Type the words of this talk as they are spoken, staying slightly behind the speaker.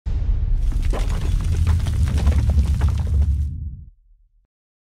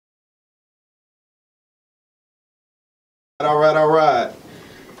All right.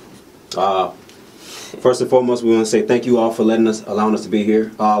 First and foremost, we want to say thank you all for allowing us to be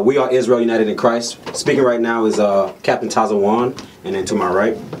here. We are Israel United in Christ. Speaking right now is Captain Tazawan, and then to my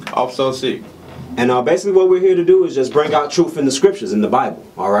right, Officer C. And basically what we're here to do is just bring out truth in the scriptures, in the Bible.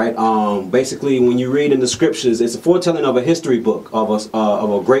 All right. Basically, when you read in the scriptures, it's a foretelling of a history book of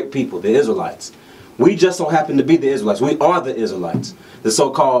a great people, the Israelites. We just so happen to be the Israelites. We are the Israelites. The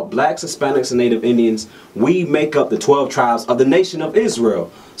so-called blacks, Hispanics, and Native Indians. We make up the 12 tribes of the nation of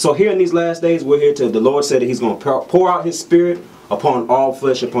Israel. So here in these last days, we're here to, the Lord said that He's going to pour out His Spirit upon all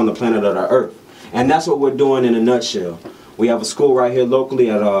flesh upon the planet of the earth. And that's what we're doing in a nutshell. We have a school right here locally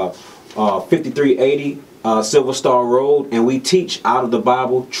at 5380 Silver Star Road, and we teach out of the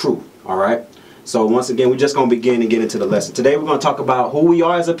Bible truth. All right. So once again, we're just going to begin and get into the lesson. Today we're going to talk about who we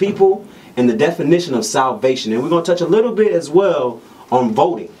are as a people and the definition of salvation. And we're going to touch a little bit as well on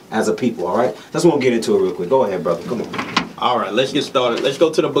voting as a people. All right. Just want to get into it real quick. Go ahead, brother. Come on. All right, let's get started. Let's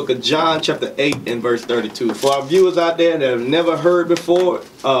go to the book of John, chapter 8 and verse 32. For our viewers out there that have never heard before,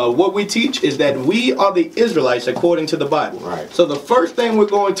 what we teach is that we are the Israelites according to the Bible. Right. So the first thing we're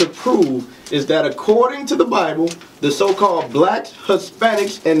going to prove is that according to the Bible, the so-called blacks,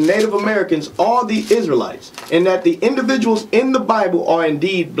 Hispanics, and Native Americans are the Israelites, and that the individuals in the Bible are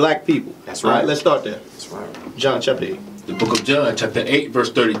indeed black people. That's right. All right, let's start there. That's right. John chapter 8. The book of John, chapter 8,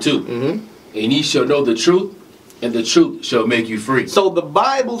 verse 32. Mm-hmm. And ye shall know the truth, and the truth shall make you free. So the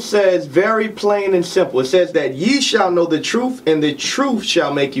Bible says very plain and simple. It says that ye shall know the truth, and the truth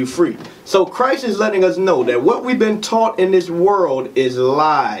shall make you free. So Christ is letting us know that what we've been taught in this world is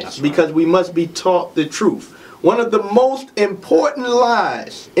lies, because we must be taught the truth. One of the most important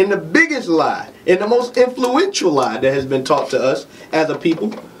lies, and the biggest lie, and the most influential lie that has been taught to us as a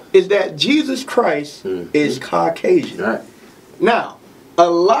people is that Jesus Christ is Caucasian. Right. Now, a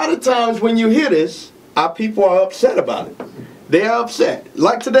lot of times when you hear this, our people are upset about it. They are upset.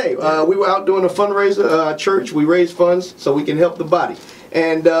 Like today, we were out doing a fundraiser at our church. We raised funds so we can help the body.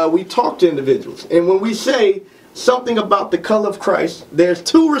 And we talk to individuals. And when we say something about the color of Christ, there's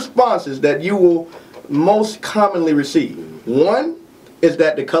two responses that you will most commonly receive. One is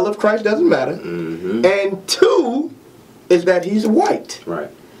that the color of Christ doesn't matter. Mm-hmm. And two is that he's white. Right.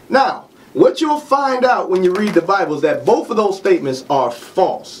 Now, what you'll find out when you read the Bible is that both of those statements are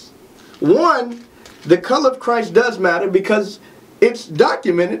false. One, the color of Christ does matter because it's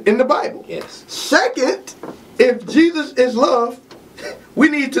documented in the Bible. Yes. Second, if Jesus is love, we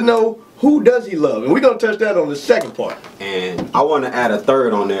need to know who does he love. And we're going to touch that on the second part. And I want to add a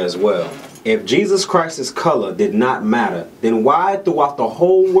third on there as well. If Jesus Christ's color did not matter, then why throughout the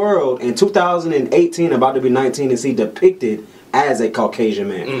whole world in 2018, about to be 19, is he depicted as a Caucasian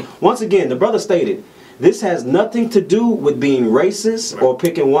man? Once again, the brother stated, this has nothing to do with being racist or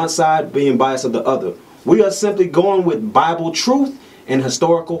picking one side, being biased of the other. We are simply going with Bible truth and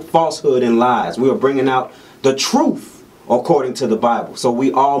historical falsehood and lies. We are bringing out the truth according to the Bible. So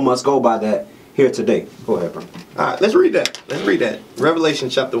we all must go by that here today. Go ahead, bro. All right, let's read that. Let's read that. Revelation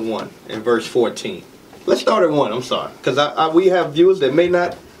chapter 1 and verse 14. Let's start at 1. I'm sorry. Because we have viewers that may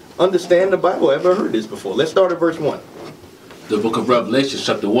not understand the Bible, ever heard this before. Let's start at verse 1. The book of Revelation,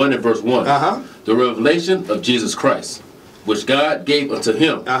 chapter 1 and verse 1. The revelation of Jesus Christ, which God gave unto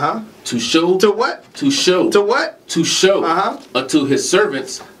him to show. To what? To show. To what? To show unto his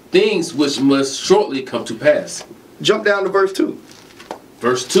servants things which must shortly come to pass. Jump down to verse 2.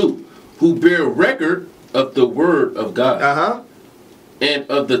 Verse 2. Who bear record of the word of God. And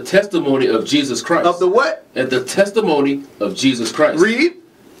of the testimony of Jesus Christ. Of the what? And the testimony of Jesus Christ. Read.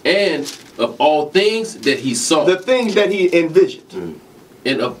 And of all things that he saw. The things that he envisioned.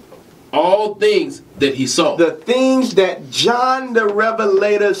 And of all things that he saw. The things that John the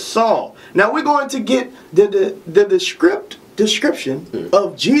Revelator saw. Now we're going to get the description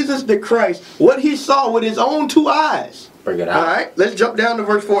of Jesus the Christ, what he saw with his own two eyes. Bring it out. All right, let's jump down to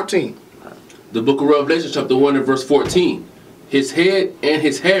verse 14. The book of Revelation, chapter 1 and verse 14. His head and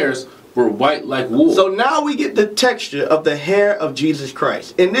his hairs were white like wool. So now we get the texture of the hair of Jesus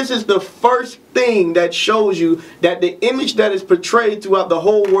Christ. And this is the first thing that shows you that the image that is portrayed throughout the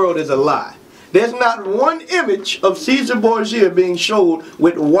whole world is a lie. There's not one image of Caesar Borgia being showed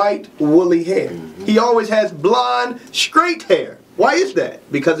with white woolly hair. He always has blonde, straight hair. Why is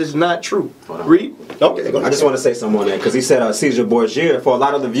that? Because it's not true. Read. Okay. I just want to say something on that because he said Caesar Borgia. For a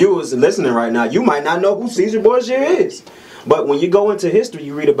lot of the viewers listening right now, you might not know who Caesar Borgia is. But when you go into history,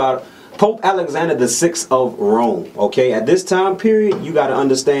 you read about Pope Alexander VI of Rome. Okay, at this time period, you got to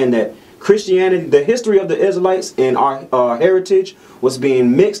understand that Christianity, the history of the Israelites and our heritage was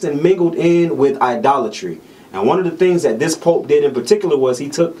being mixed and mingled in with idolatry. And one of the things that this Pope did in particular was he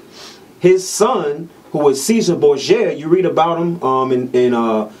took his son who was Caesar Borgia. You read about him in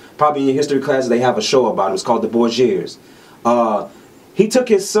probably in your history class. They have a show about him. It's called The Borgias. He took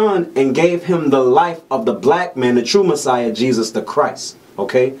his son and gave him the life of the black man, the true Messiah, Jesus the Christ.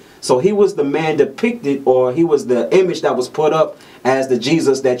 Okay, so he was the man depicted, or he was the image that was put up as the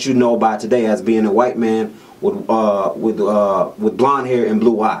Jesus that you know by today, as being a white man with blonde hair and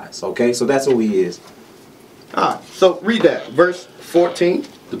blue eyes. Okay, so that's who he is. All right, so read that, verse 14.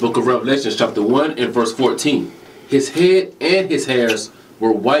 The book of Revelation, chapter 1 and verse 14. His head and his hairs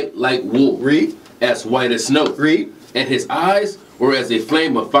were white like wool. Read. As white as snow. Read. And his eyes were as a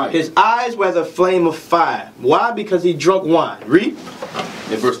flame of fire. His eyes were as a flame of fire. Why? Because he drunk wine. Read.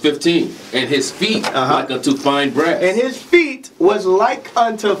 In verse 15. And his feet like unto fine brass. And his feet was like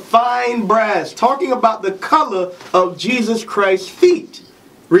unto fine brass. Talking about the color of Jesus Christ's feet.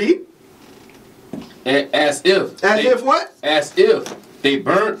 Read. And as if. As if what? As if they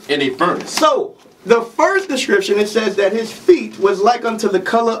burnt in a furnace. So, the first description, it says that his feet was like unto the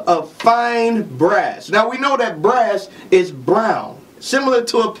color of fine brass. Now, we know that brass is brown, similar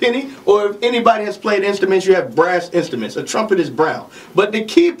to a penny, or if anybody has played instruments, you have brass instruments. A trumpet is brown. But the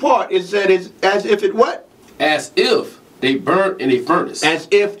key part is that it's as if it what? As if they burnt in a furnace. As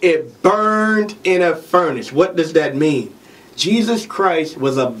if it burned in a furnace. What does that mean? Jesus Christ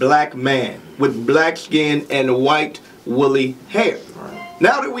was a black man with black skin and white woolly hair.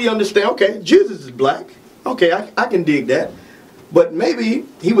 Now that we understand, okay, Jesus is black. Okay, I can dig that. But maybe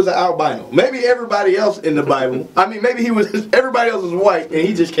he was an albino. Maybe everybody else in the Bible, I mean, maybe everybody else was white and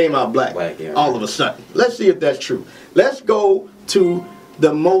he just came out black all of a sudden. Let's see if that's true. Let's go to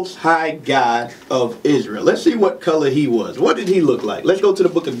the Most High God of Israel. Let's see what color he was. What did he look like? Let's go to the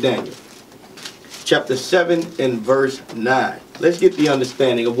book of Daniel, chapter 7 and verse 9. Let's get the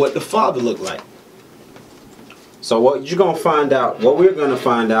understanding of what the Father looked like. So what you're going to find out, what we're going to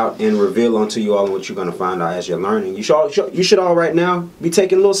find out and reveal unto you all, and what you're going to find out as you're learning. You should all right now be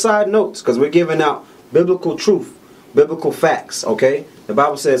taking little side notes, because we're giving out biblical truth, biblical facts, okay? The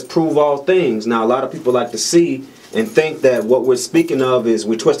Bible says prove all things. Now, a lot of people like to see and think that what we're speaking of is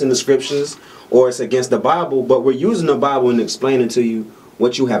we're twisting the scriptures or it's against the Bible, but we're using the Bible and explaining to you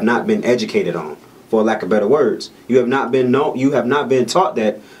what you have not been educated on, for lack of better words. You have not been taught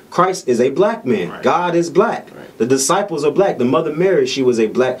that Christ is a black man. Right. God is black. Right. The disciples are black. The Mother Mary, she was a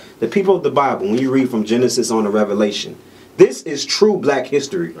black. The people of the Bible, when you read from Genesis on to Revelation, this is true black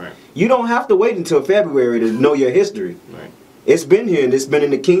history. Right. You don't have to wait until February to know your history. Right. It's been here, and it's been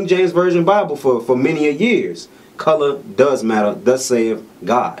in the King James Version Bible for many a years. Color does matter, thus saith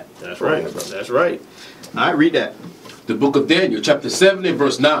God. That's right. That's right. All right, read that. The book of Daniel, chapter 7 and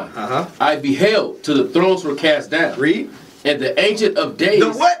verse 9. I beheld till the thrones were cast down. Read. And the Ancient of Days.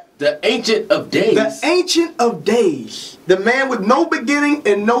 The what? The Ancient of Days. The Ancient of Days. The man with no beginning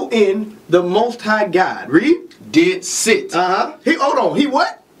and no end, the Most High God. Read. Did sit. Hold on. He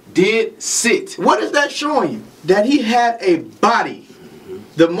what? Did sit. What is that showing you? That he had a body.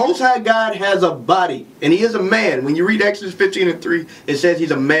 The Most High God has a body, and he is a man. When you read Exodus 15 and 3, it says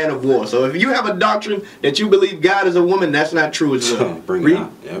he's a man of war. So if you have a doctrine that you believe God is a woman, that's not true as well. Bring it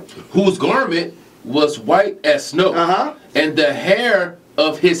out. Yep. Whose garment was white as snow, and the hair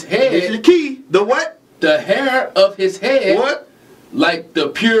of his head. This is the key. The what? The hair of his head. What? Like the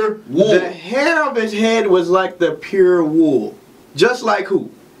pure wool. The hair of his head was like the pure wool. Just like who?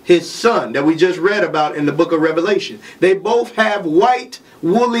 His son that we just read about in the book of Revelation. They both have white,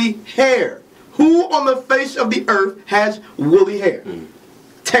 woolly hair. Who on the face of the earth has woolly hair?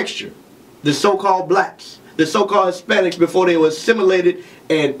 Texture. The so-called blacks. The so-called Hispanics before they were assimilated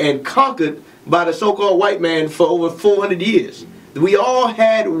and conquered by the so-called white man for over 400 years. We all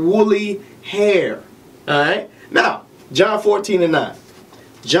had woolly hair. Alright? Now, John 14 and 9.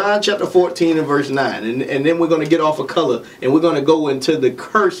 John chapter 14 and verse 9. And then we're going to get off of color and we're going to go into the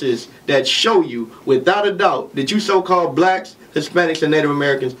curses that show you, without a doubt, that you so-called blacks, Hispanics, and Native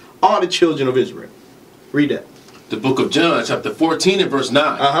Americans are the children of Israel. Read that. The book of John chapter 14 and verse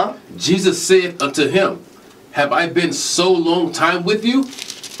 9. Jesus said unto him, Have I been so long time with you,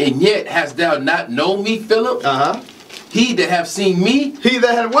 and yet hast thou not known me, Philip? He that have seen me. He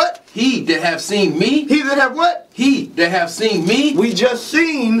that have what? He that have seen me. He that have what? He that have seen me. We just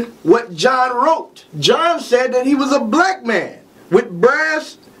seen what John wrote. John said that he was a black man with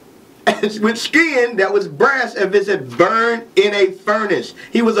brass, with skin that was brass if it had burned in a furnace.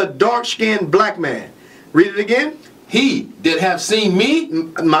 He was a dark-skinned black man. Read it again. He that have seen me.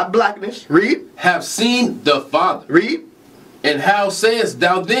 My blackness. Read. Have seen the Father. Read. And how sayest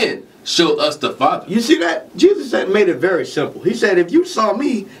thou then, show us the Father? You see that? Jesus had made it very simple. He said, if you saw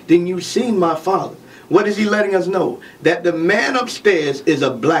me, then you've seen my Father. What is he letting us know? That the man upstairs is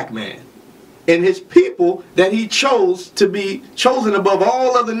a black man. And his people that he chose to be chosen above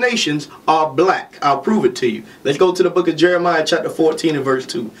all other nations are black. I'll prove it to you. Let's go to the book of Jeremiah chapter 14 and verse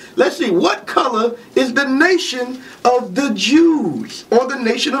 2. Let's see, what color is the nation of the Jews or the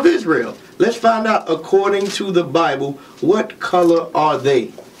nation of Israel? Let's find out according to the Bible, what color are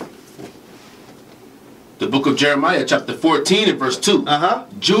they? The book of Jeremiah chapter 14 and verse 2.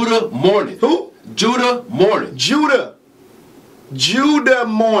 Judah mourneth. Who? Judah mourneth. Judah. Judah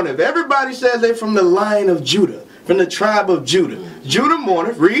mourneth. Everybody says they're from the line of Judah, from the tribe of Judah. Judah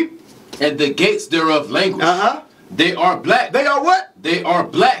mourneth. Read. And the gates thereof languish. They are black. They are what? They are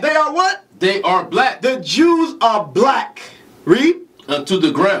black. They are what? They are black. The Jews are black. Read. Unto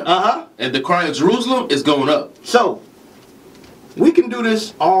the ground. And the cry of Jerusalem is going up. So, we can do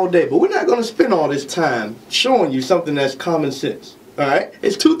this all day, but we're not going to spend all this time showing you something that's common sense. Alright?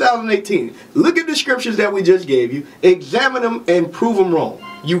 It's 2018. Look at the scriptures that we just gave you. Examine them and prove them wrong.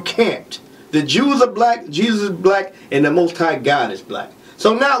 You can't. The Jews are black, Jesus is black, and the Most High God is black.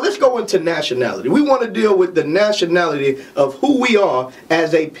 So now let's go into nationality. We want to deal with the nationality of who we are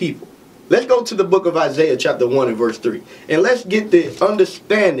as a people. Let's go to the book of Isaiah chapter 1 and verse 3. And let's get the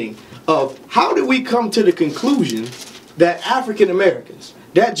understanding of how did we come to the conclusion that African Americans,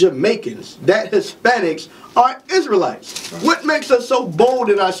 that Jamaicans, that Hispanics are Israelites. What makes us so bold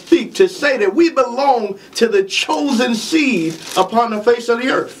in our speak to say that we belong to the chosen seed upon the face of the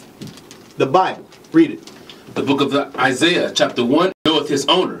earth? The Bible. Read it. The book of Isaiah chapter 1 knoweth his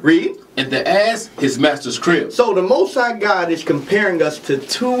owner. Read. And the ass his master's crib. So the Most High God is comparing us to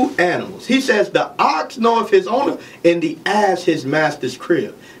two animals. He says the ox knoweth his owner and the ass his master's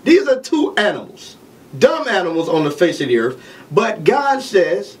crib. These are two animals. Dumb animals on the face of the earth. But God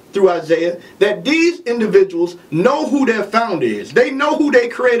says through Isaiah that these individuals know who their founder is. They know who their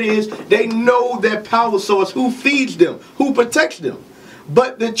creator is. They know their power source, who feeds them, who protects them.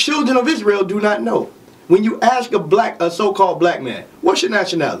 But the children of Israel do not know. When you ask a so-called black man, what's your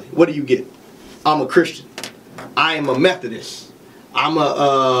nationality? What do you get? I'm a Christian. I am a Methodist. I'm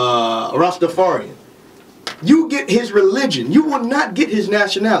a Rastafarian. You get his religion. You will not get his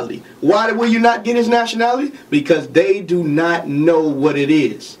nationality. Why will you not get his nationality? Because they do not know what it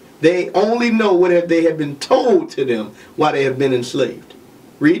is. They only know what they have been told to them while they have been enslaved.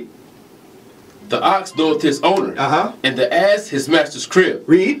 Read. The ox knoweth his owner. And the ass his master's crib.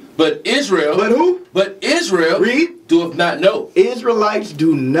 Read. But Israel. But who? But Israel. Read. Doeth not know. Israelites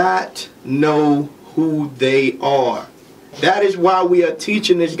do not know who they are. That is why we are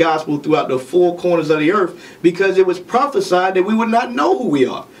teaching this gospel throughout the four corners of the earth, because it was prophesied that we would not know who we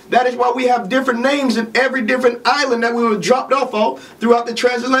are. That is why we have different names in every different island that we were dropped off of throughout the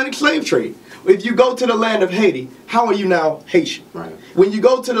transatlantic slave trade. If you go to the land of Haiti, how are you now Haitian? Right. When you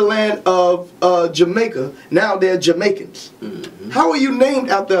go to the land of Jamaica, now they're Jamaicans. How are you named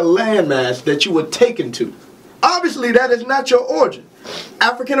after a landmass that you were taken to? Obviously, that is not your origin.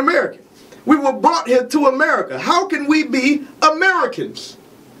 African American. We were brought here to America. How can we be Americans?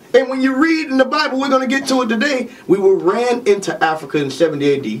 And when you read in the Bible, we're going to get to it today, we were ran into Africa in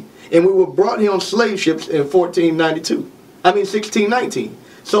 70 AD, and we were brought here on slave ships in 1619.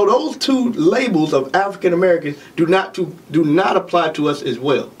 So those two labels of African American do not apply to us as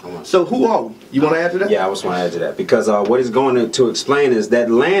well. So who are we? You want to add to that? Yeah, I just want to add to that, because what he's going to explain is that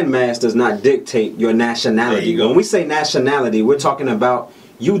landmass does not dictate your nationality. There you go. When we say nationality, we're talking about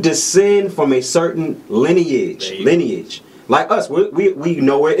you descend from a certain lineage. Like us, we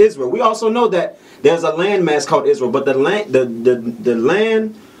know we're Israel. We also know that there's a landmass called Israel, but the land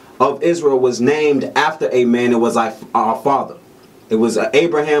of Israel was named after a man. It was our father. It was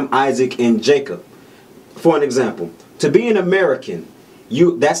Abraham, Isaac, and Jacob. For an example, to be an American,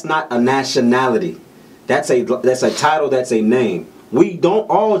 that's not a nationality. That's a title. That's a name. We don't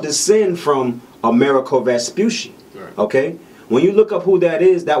all descend from Americo Vespucci. Right. Okay. When you look up who that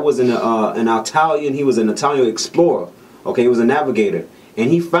is, that was an Italian. He was an Italian explorer. Okay, he was a navigator,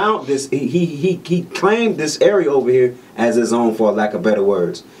 and he found this. He claimed this area over here as his own, for lack of better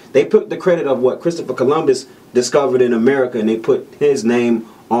words. They put the credit of what Christopher Columbus discovered in America, and they put his name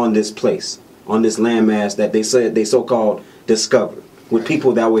on this place, on this landmass that they said they so-called discovered with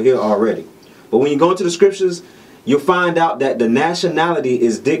people that were here already. But when you go into the scriptures, you'll find out that the nationality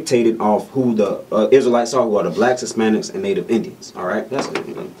is dictated off who the Israelites are, who are the blacks, Hispanics, and Native Indians. All right, that's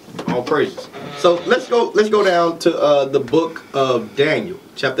good. All praises. So let's go down to the book of Daniel,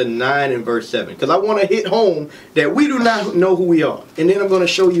 chapter 9 and verse 7, because I want to hit home that we do not know who we are, and then I'm going to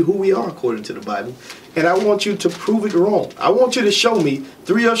show you who we are according to the Bible, and I want you to prove it wrong. I want you to show me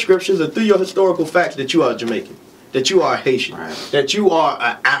through your scriptures or through your historical facts that you are Jamaican, that you are Haitian, right, that you are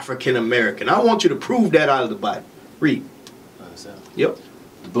an African American. I want you to prove that out of the Bible. Read. So. Yep.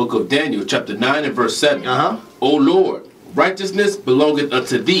 The book of Daniel, chapter 9 and verse 7. O Lord, righteousness belongeth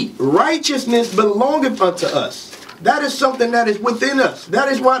unto thee. Righteousness belongeth unto us. That is something that is within us. That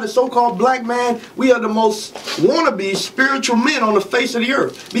is why the so-called black man, we are the most wannabe spiritual men on the face of the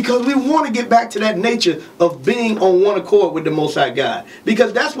earth. Because we want to get back to that nature of being on one accord with the Most High God.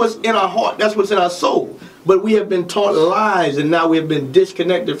 Because that's what's in our heart. That's what's in our soul. But we have been taught lies, and now we have been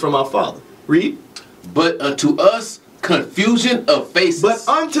disconnected from our Father. Read. But unto us confusion of faces. But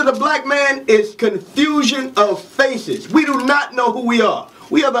unto the black man is confusion of faces. We do not know who we are.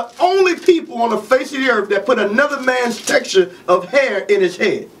 We are the only people on the face of the earth that put another man's texture of hair in his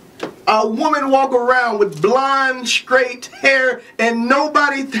head. A woman walk around with blonde, straight hair, and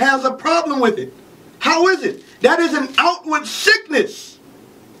nobody has a problem with it. How is it? That is an outward sickness.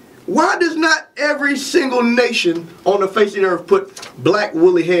 Why does not every single nation on the face of the earth put black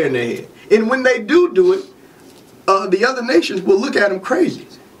woolly hair in their head? And when they do it, the other nations will look at them crazy.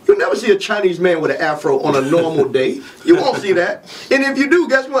 You'll never see a Chinese man with an afro on a normal day. You won't see that. And if you do,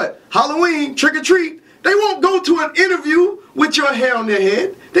 guess what? Halloween, trick or treat, they won't go to an interview with your hair on their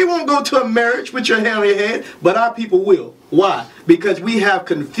head. They won't go to a marriage with your hair on their head. But our people will. Why? Because we have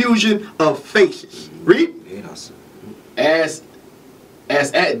confusion of faces. Read. As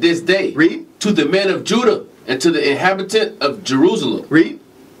at this day. Read. To the men of Judah and to the inhabitant of Jerusalem. Read.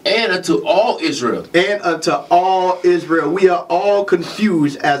 And unto all Israel. And unto all Israel. We are all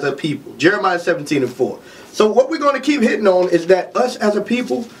confused as a people. Jeremiah 17 and 4. So what we're going to keep hitting on is that us as a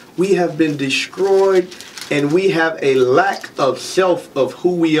people, we have been destroyed and we have a lack of self of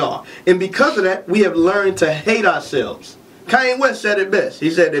who we are. And because of that, we have learned to hate ourselves. Kanye West said it best. He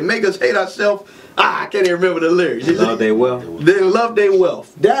said, they make us hate ourselves. I can't even remember the lyrics. He love their wealth. They love their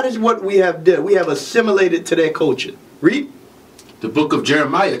wealth. That is what we have done. We have assimilated to their culture. Read. The book of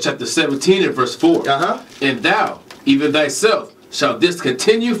Jeremiah, chapter 17 and verse 4. And thou, even thyself, shalt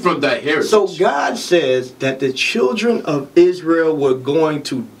discontinue from thy heritage. So God says that the children of Israel were going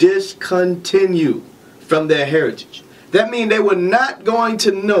to discontinue from their heritage. That means they were not going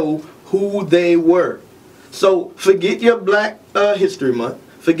to know who they were. So forget your Black History Month.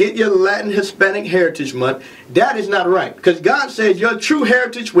 Forget your Latin Hispanic Heritage Month. That is not right. Because God says your true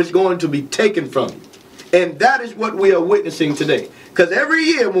heritage was going to be taken from you. And that is what we are witnessing today. Because every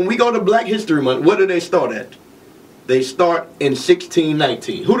year when we go to Black History Month, what do they start at? They start in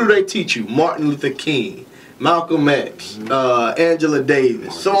 1619. Who do they teach you? Martin Luther King, Malcolm X, Angela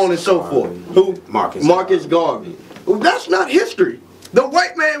Davis, so on and so forth. Who? Marcus Garvey. Well, that's not history. The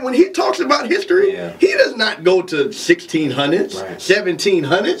white man, when he talks about history, he does not go to 1600s,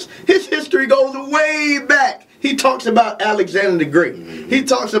 1700s. His history goes way back. He talks about Alexander the Great. He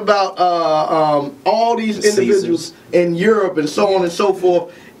talks about all these individuals in Europe and so on and so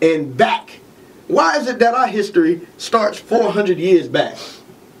forth and back. Why is it that our history starts 400 years back?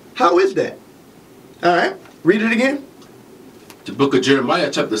 How is that? All right, read it again. The book of Jeremiah,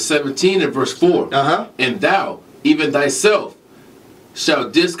 chapter 17 and verse 4. And thou, even thyself,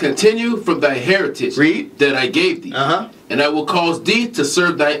 shalt discontinue from thy heritage that I gave thee. And I will cause thee to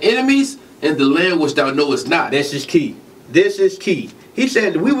serve thy enemies in the land which thou knowest not. This is key. This is key. He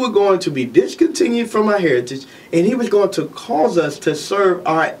said we were going to be discontinued from our heritage, and he was going to cause us to serve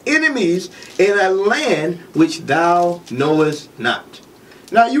our enemies in a land which thou knowest not.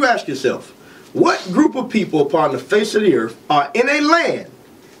 Now you ask yourself, what group of people upon the face of the earth are in a land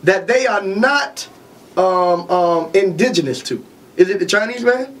that they are not indigenous to? Is it the Chinese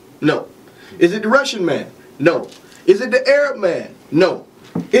man? No. Is it the Russian man? No. Is it the Arab man? No.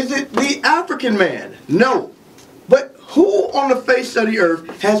 Is it the African man? No. But who on the face of the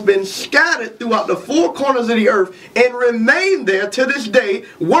earth has been scattered throughout the four corners of the earth and remain there to this day,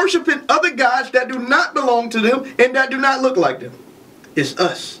 worshiping other gods that do not belong to them and that do not look like them? It's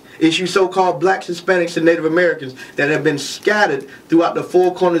us. It's you so-called blacks, Hispanics, and Native Americans that have been scattered throughout the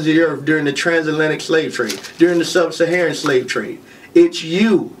four corners of the earth during the transatlantic slave trade, during the sub-Saharan slave trade. It's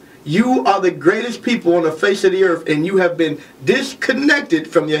you. You are the greatest people on the face of the earth, and you have been disconnected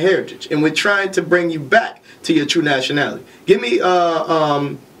from your heritage. And we're trying to bring you back to your true nationality. Give me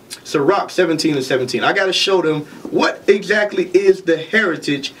Sirach 17 and 17. I got to show them what exactly is the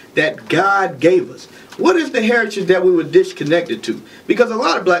heritage that God gave us. What is the heritage that we were disconnected to? Because a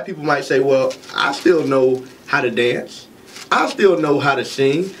lot of black people might say, well, I still know how to dance. I still know how to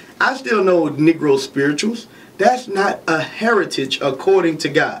sing. I still know Negro spirituals. That's not a heritage according to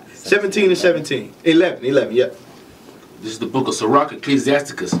God. 17 and 17. 11, yeah. This is the book of Sirach,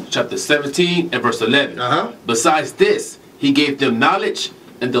 Ecclesiasticus, chapter 17 and verse 11. Besides this, he gave them knowledge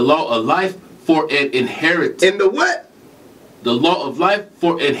and the law of life for an inheritance. And the what? The law of life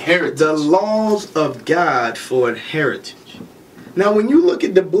for inheritance. The laws of God for inheritance. Now, when you look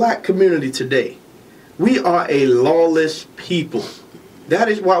at the black community today, we are a lawless people. That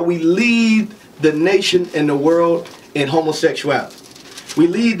is why we lead the nation and the world in homosexuality. We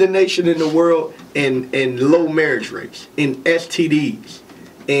lead the nation in the world in low marriage rates, in STDs,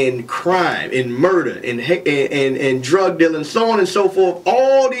 in crime, in murder, in drug dealing, so on and so forth.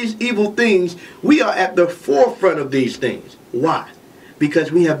 All these evil things, we are at the forefront of these things. Why?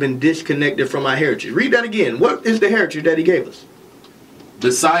 Because we have been disconnected from our heritage. Read that again. What is the heritage that he gave us?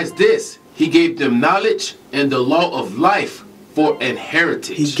 Besides this, he gave them knowledge and the law of life for an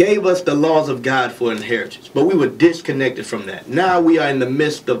heritage. He gave us the laws of God for an heritage, but we were disconnected from that. Now we are in the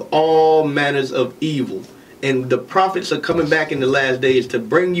midst of all manners of evil, and the prophets are coming back in the last days to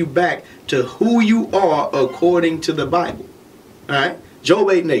bring you back to who you are according to the Bible. All right? Job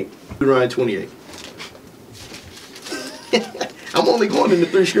 8 and 8, Deuteronomy 28. I'm only going into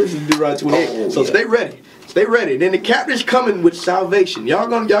 3 scriptures in Deuteronomy 28, so stay ready. Stay ready. Then the captain's coming with salvation. Y'all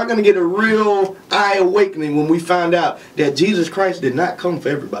gonna get a real eye awakening when we find out that Jesus Christ did not come for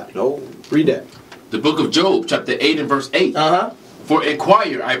everybody. No. Read that. The book of Job, chapter 8 and verse 8. For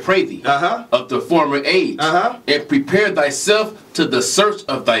inquire, I pray thee, of the former age, and prepare thyself to the search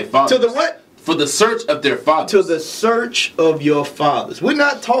of thy fathers. To the what? For the search of their fathers. To the search of your fathers. We're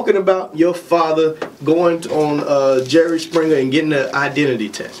not talking about your father going on Jerry Springer and getting an identity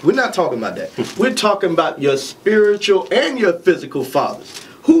test. We're not talking about that. We're talking about your spiritual and your physical fathers.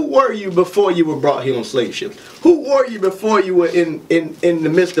 Who were you before you were brought here on slave ships? Who were you before you were in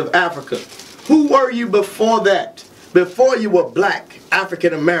the midst of Africa? Who were you before that? Before you were black,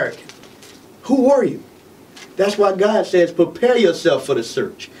 African American? Who were you? That's why God says, prepare yourself for the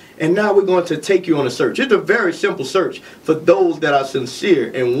search. And now we're going to take you on a search. It's a very simple search for those that are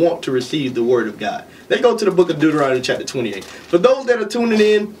sincere and want to receive the word of God. Let's go to the book of Deuteronomy chapter 28. For those that are tuning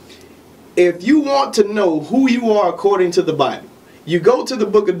in, if you want to know who you are according to the Bible, you go to the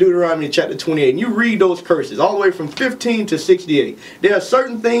book of Deuteronomy chapter 28 and you read those curses all the way from 15 to 68. There are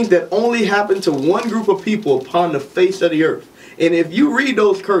certain things that only happen to one group of people upon the face of the earth. And if you read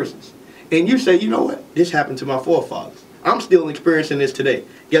those curses and you say, you know what, this happened to my forefathers. I'm still experiencing this today.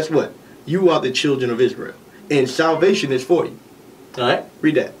 Guess what? You are the children of Israel. And salvation is for you. All right?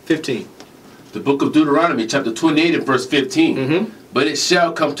 Read that. 15. The book of Deuteronomy, chapter 28 and verse 15. But it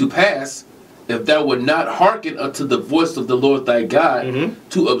shall come to pass, if thou wilt not hearken unto the voice of the Lord thy God,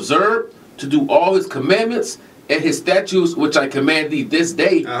 to observe, to do all his commandments and his statutes which I command thee this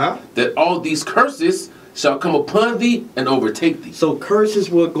day, that all these curses shall come upon thee and overtake thee. So curses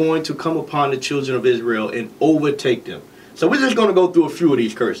were going to come upon the children of Israel and overtake them. So we're just going to go through a few of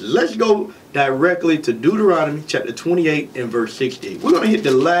these curses. Let's go directly to Deuteronomy chapter 28 and verse 68. We're going to hit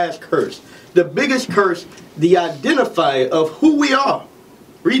the last curse. The biggest curse, the identifier of who we are.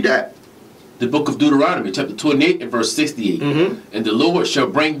 Read that. The book of Deuteronomy chapter 28 and verse 68. And the Lord shall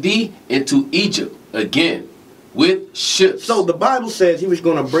bring thee into Egypt again with ships. So the Bible says he was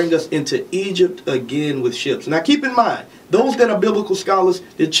going to bring us into Egypt again with ships. Now keep in mind, those that are biblical scholars,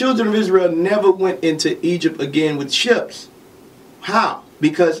 the children of Israel never went into Egypt again with ships. How?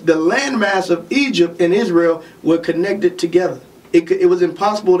 Because the landmass of Egypt and Israel were connected together. It was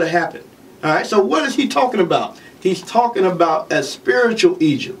impossible to happen. All right, so what is he talking about? He's talking about a spiritual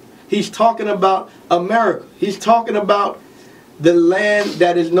Egypt. He's talking about America. He's talking about the land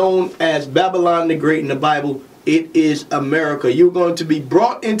that is known as Babylon the Great in the Bible. It is America. You're going to be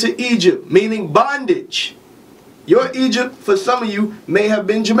brought into Egypt, meaning bondage. Your Egypt, for some of you, may have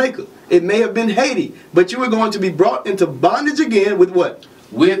been Jamaica. It may have been Haiti. But you are going to be brought into bondage again with what?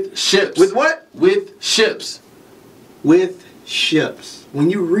 With ships. With what? With ships. With ships. When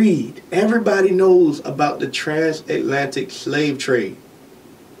you read, everybody knows about the transatlantic slave trade.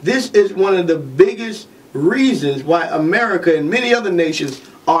 This is one of the biggest reasons why America and many other nations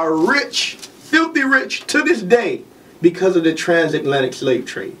are rich, filthy rich to this day, because of the transatlantic slave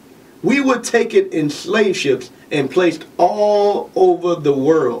trade. We were taken in slave ships and placed all over the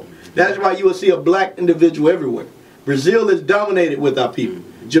world. That's why you will see a black individual everywhere. Brazil is dominated with our people.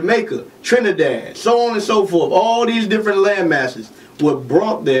 Jamaica, Trinidad, so on and so forth. All these different land masses were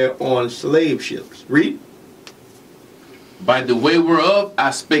brought there on slave ships. Read. By the way whereof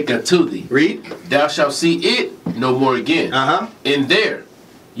I spake unto thee. Read. Thou shalt see it no more again. And there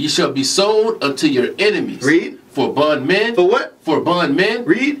ye shall be sold unto your enemies. Read. For bondmen. For what? For bondmen.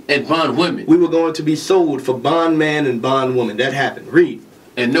 Read. And bondwomen. We were going to be sold for bondman and bondwoman. That happened. Read.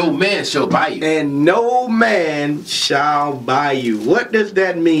 And no man shall buy you. And no man shall buy you. What does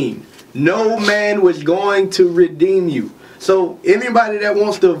that mean? No man was going to redeem you. So anybody that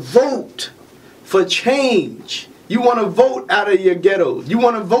wants to vote for change, You want to vote out of your ghettos. You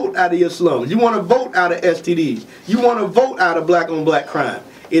want to vote out of your slums. You want to vote out of STDs. You want to vote out of black-on-black crime.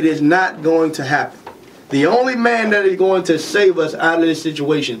 It is not going to happen. The only man that is going to save us out of this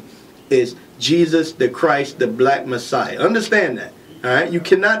situation is Jesus the Christ, the black Messiah. Understand that. All right? You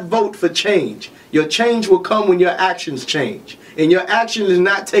cannot vote for change. Your change will come when your actions change. And your action is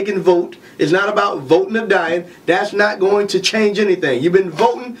not taking vote. It's not about voting or dying. That's not going to change anything. You've been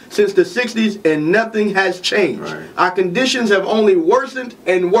voting since the 60s and nothing has changed. Right. Our conditions have only worsened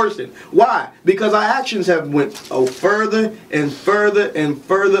and worsened. Why? Because our actions have went further and further and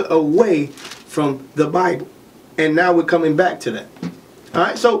further away from the Bible. And now we're coming back to that. All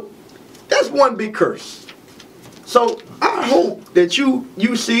right? So that's one big curse. So I hope that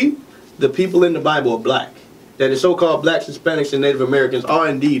you see the people in the Bible are black. That the so-called blacks, Hispanics, and Native Americans are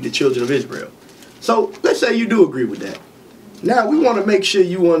indeed the children of Israel. So let's say you do agree with that. Now we want to make sure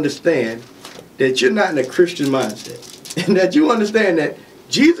you understand that you're not in a Christian mindset. And that you understand that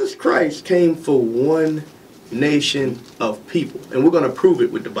Jesus Christ came for one nation of people. And we're going to prove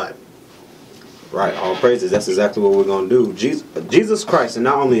it with the Bible. Right, all praises. That's exactly what we're going to do. Jesus Christ, and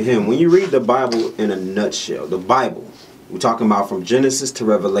not only him, when you read the Bible in a nutshell, the Bible, we're talking about from Genesis to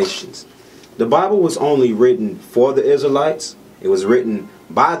Revelations. The Bible was only written for the Israelites. It was written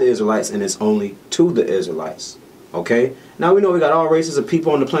by the Israelites, and it's only to the Israelites. Okay? Now we know we got all races of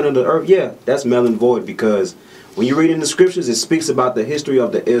people on the planet of the earth. Yeah, that's null and void, because when you read in the scriptures, it speaks about the history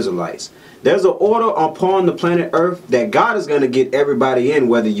of the Israelites. There's an order upon the planet earth that God is going to get everybody in,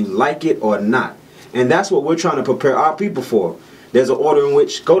 whether you like it or not. And that's what we're trying to prepare our people for. There's an order in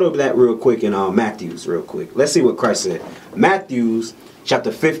which, go to that real quick in Matthew's real quick. Let's see what Christ said. Matthew's chapter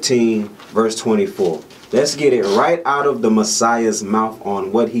 15, verse 24. Let's get it right out of the Messiah's mouth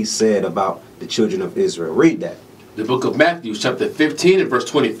on what he said about the children of Israel. Read that. The book of Matthew, chapter 15 and verse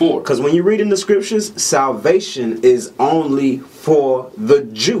 24. Because when you read in the scriptures, salvation is only for the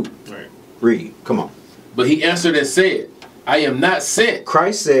Jew. Right. Read. Come on. But he answered and said, I am not sent.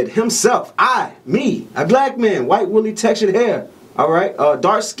 Christ said himself, me, a black man, white woolly textured hair, all right,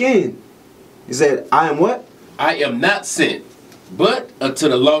 dark skin. He said, I am what? I am not sent, but unto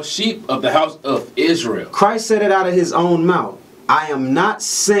the lost sheep of the house of Israel. Christ said it out of his own mouth. I am not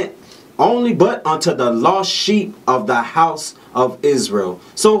sent only but unto the lost sheep of the house of Israel.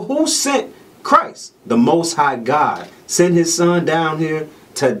 So who sent Christ? The Most High God sent his son down here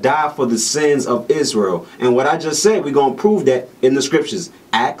to die for the sins of Israel. And what I just said, we're going to prove that in the scriptures.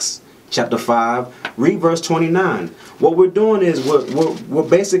 Acts chapter 5, read verse 29. What we're doing is we're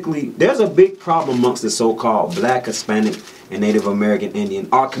basically, there's a big problem amongst the so-called black, Hispanic, and Native American Indian,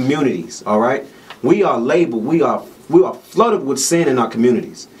 our communities, all right? We are labeled, we are flooded with sin in our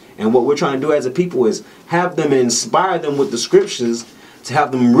communities. And what we're trying to do as a people is have them and inspire them with the scriptures to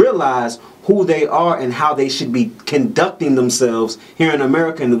have them realize who they are and how they should be conducting themselves here in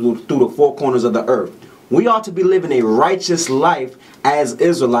America and through the four corners of the earth. We ought to be living a righteous life as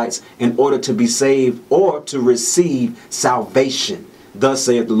Israelites in order to be saved or to receive salvation. Thus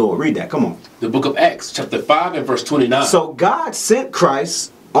saith the Lord. Read that. Come on. The book of Acts, chapter 5 and verse 29. So God sent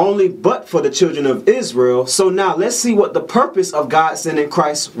Christ only but for the children of Israel. So now let's see what the purpose of God sending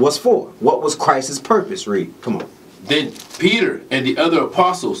Christ was for. What was Christ's purpose? Read. Come on. Then Peter and the other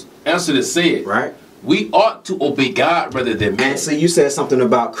apostles answered and said, right, we ought to obey God rather than men. And see, you said something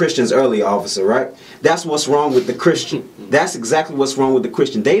about Christians earlier, officer, right? That's what's wrong with the Christian. That's exactly what's wrong with the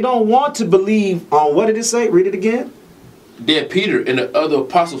Christian. They don't want to believe on, what did it say? Read it again. Then Peter and the other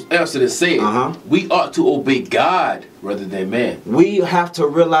apostles answered and said, we ought to obey God rather than man. We have to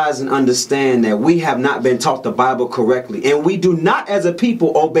realize and understand that we have not been taught the Bible correctly. And we do not as a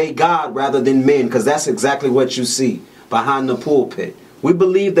people obey God rather than men, because that's exactly what you see behind the pulpit. We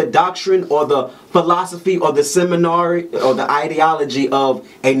believe the doctrine or the philosophy or the seminary or the ideology of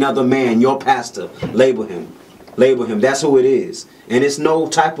another man, your pastor. Label him. Label him. That's who it is. And it's no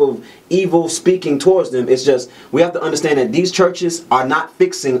type of evil speaking towards them. It's just, we have to understand that these churches are not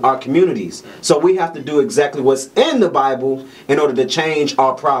fixing our communities. So we have to do exactly what's in the Bible in order to change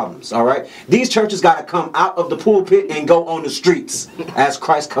our problems. All right? These churches got to come out of the pulpit and go on the streets as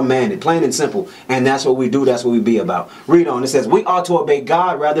Christ commanded. Plain and simple. And that's what we do. That's what we be about. Read on. It says, we ought to obey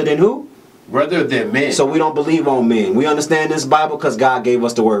God rather than who? Rather than men. So we don't believe on men. We understand this Bible because God gave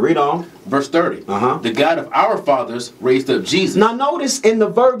us the word. Read on. Verse 30. The God of our fathers raised up Jesus. Now notice in the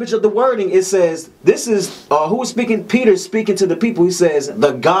verbiage of the wording, it says, this is, who is speaking? Peter speaking to the people. He says,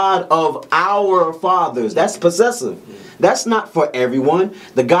 the God of our fathers. That's possessive. That's not for everyone.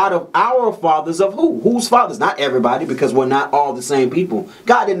 The God of our fathers of who? Whose fathers? Not everybody, because we're not all the same people.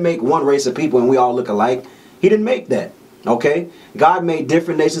 God didn't make one race of people and we all look alike. He didn't make that. Okay? God made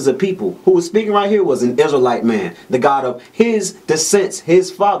different nations of people. Who was speaking right here was an Israelite man. The God of his descendants,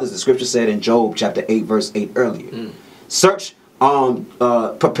 his fathers. The scripture said in Job chapter 8 verse 8 earlier. Search,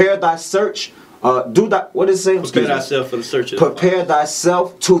 prepare thy search. Do that. What does it say? Prepare thyself for the search. Prepare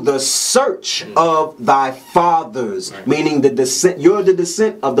thyself to the search of thy fathers, meaning the descent. You're the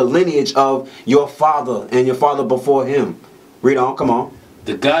descent of the lineage of your father and your father before him. Read on. Come on.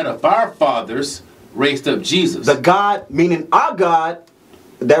 The God of our fathers raised up Jesus. The God, meaning our God,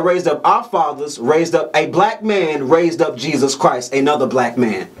 that raised up our fathers, raised up a black man, raised up Jesus Christ, another black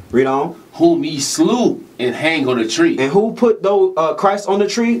man. Read on. Whom he slew and hang on a tree. And who put those Christ on the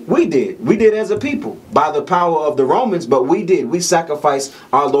tree? We did. We did as a people by the power of the Romans, but we did. We sacrificed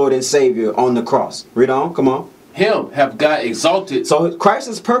our Lord and Savior on the cross. Read on. Come on. Him have God exalted. So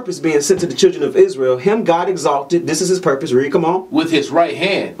Christ's purpose being sent to the children of Israel, him God exalted. This is his purpose. Read, come on. With his right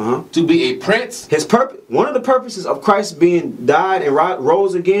hand to be a prince. His purpose. One of the purposes of Christ being died and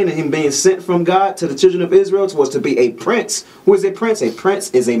rose again and him being sent from God to the children of Israel was to be a prince. Who is a prince? A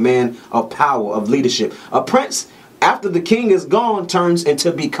prince is a man of power, of leadership. A prince, after the king is gone, turns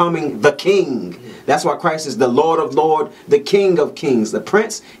into becoming the king. That's why Christ is the Lord of Lords, the King of Kings. The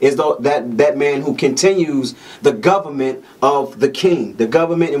prince is that man who continues the government of the king. The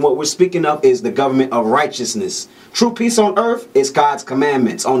government, and what we're speaking of, is the government of righteousness. True peace on earth is God's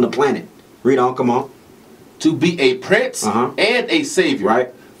commandments on the planet. Read on, come on. To be a prince and a savior.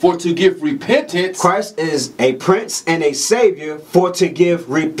 Right. For to give repentance. Christ is a prince and a savior for to give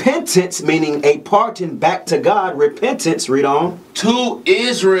repentance, meaning a pardon back to God. Repentance, read on. To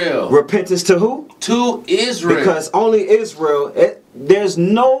Israel. Repentance to who? To Israel. Because only Israel, there's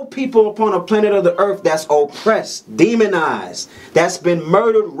no people upon a planet of the earth that's oppressed, demonized, that's been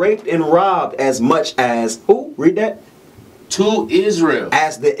murdered, raped, and robbed as much as, who? Read that. To Israel.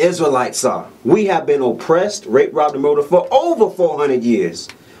 As the Israelites are. We have been oppressed, raped, robbed, and murdered for over 400 years.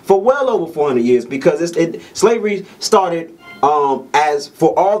 For well over 400 years, because slavery started as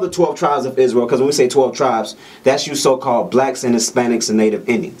for all the 12 tribes of Israel. Because when we say 12 tribes, that's you so-called blacks and Hispanics and Native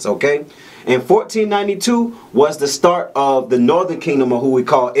Indians, okay? And 1492 was the start of the northern kingdom of who we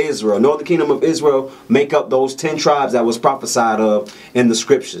call Israel. Northern kingdom of Israel make up those 10 tribes that was prophesied of in the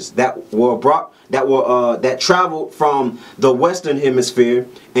scriptures that were brought, that traveled from the western hemisphere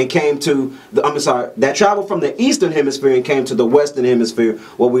and came to the, that traveled from the eastern hemisphere and came to the western hemisphere,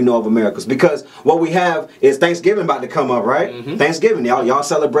 what we know of Americas. Because what we have is Thanksgiving about to come up, right? Thanksgiving, y'all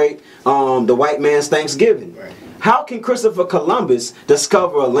celebrate the white man's Thanksgiving. Right. How can Christopher Columbus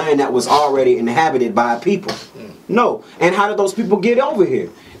discover a land that was already inhabited by people? No. And how did those people get over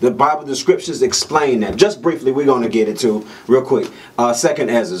here? The Bible, the scriptures explain that. Just briefly, we're going to get it to real quick. 2nd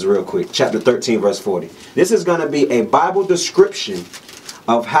Ezra, real quick. Chapter 13, verse 40. This is going to be a Bible description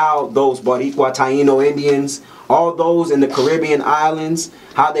of how those Boricua Taino Indians, all those in the Caribbean islands,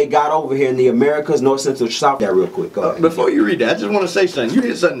 how they got over here in the Americas, North, Central, South. That real quick. Go ahead. Before you read that, I just want to say something. You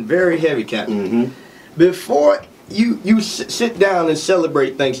did something very heavy, Captain. Before you sit down and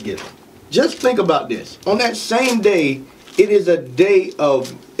celebrate Thanksgiving, just think about this. On that same day, it is a day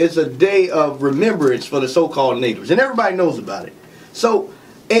of remembrance for the so-called natives, and everybody knows about it. So,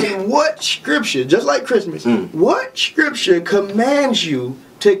 in what scripture, just like Christmas, what scripture commands you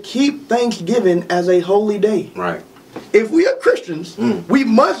to keep Thanksgiving as a holy day? Right. If we are Christians, we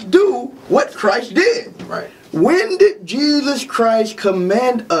must do what Christ did. Right. When did Jesus Christ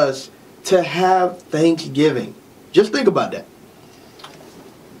command us to have Thanksgiving? Just think about that.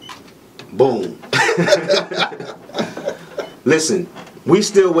 Boom. Listen, we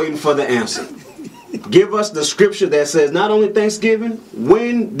still waiting for the answer. Give us the scripture that says not only Thanksgiving,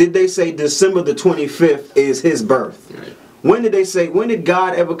 when did they say December the 25th is his birth? Right. When did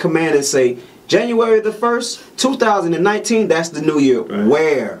God ever command and say January the 1st, 2019, that's the new year?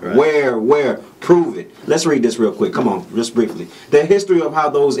 Right. Where? Prove it. Let's read this real quick. Come on, just briefly. The history of how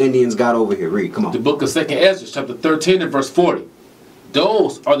those Indians got over here. Read, come on. The book of 2nd Ezra, chapter 13 and verse 40.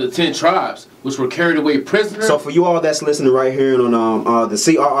 Those are the 10 tribes which were carried away prisoners. So for you all that's listening right here on the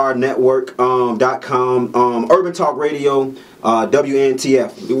CRRnetwork.com, Urban Talk Radio,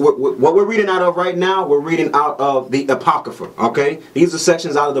 WNTF. What we're reading out of right now, we're reading out of the Apocrypha, okay? These are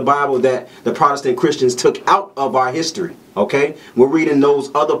sections out of the Bible that the Protestant Christians took out of our history, okay? We're reading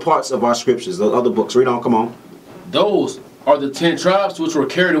those other parts of our scriptures, those other books. Read on, come on. Those are the 10 tribes which were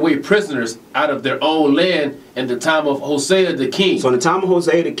carried away prisoners out of their own land in the time of Hosea the king. So in the time of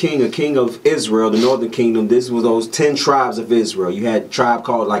Hosea the king, a king of Israel, the northern kingdom, this was those 10 tribes of Israel. You had a tribe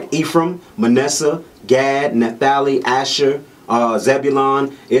called like Ephraim, Manasseh, Gad, Naphtali, Asher,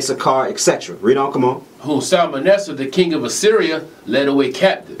 Zebulun, Issachar, etc. Read on, come on. Whom Salmanassar, the king of Assyria, led away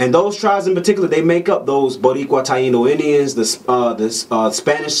captive. And those tribes in particular, they make up those Boricua Taino Indians, the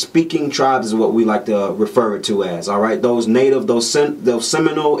Spanish-speaking tribes is what we like to refer it to as. All right, those native, those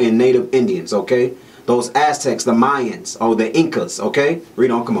Seminole and Native Indians. Okay, those Aztecs, the Mayans, the Incas. Okay,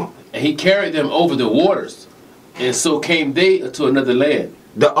 read on, come on. And he carried them over the waters, and so came they to another land.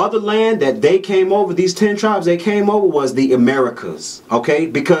 The other land that they came over, these 10 tribes they came over, was the Americas. Okay?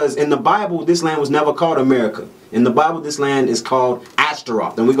 Because in the Bible, this land was never called America. In the Bible, this land is called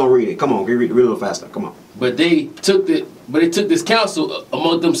Astaroth. And we're going to read it. Come on, read a little faster. Come on. But they took this counsel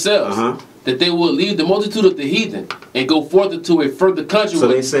among themselves, that they will leave the multitude of the heathen and go forth into a further country. So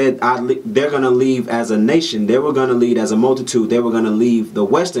they said they're going to leave as a nation. They were going to lead as a multitude. They were going to leave the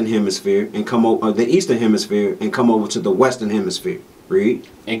Western Hemisphere and come over, the Eastern Hemisphere, and come over to the Western Hemisphere. Read.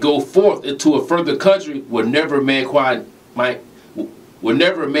 And go forth into a further country where never mankind dwelt,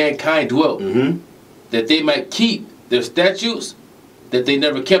 that they might keep their statutes that they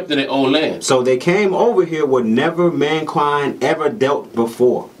never kept in their own land. So they came over here where never mankind ever dealt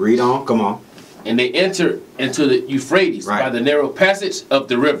before. Read on, come on. And they entered into the Euphrates by the narrow passage of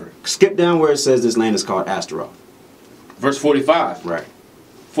the river. Skip down where it says this land is called Astaroth. Verse 45. Right.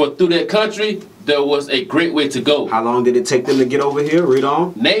 For through that country there was a great way to go. How long did it take them to get over here? Read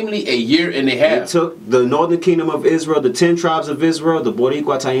on. Namely, a year and a half. It took the northern kingdom of Israel, the 10 tribes of Israel, the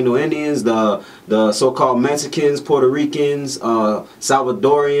Boricua Taino Indians, the so-called Mexicans, Puerto Ricans,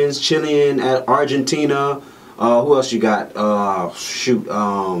 Salvadorians, Chilean, Argentina. Who else you got?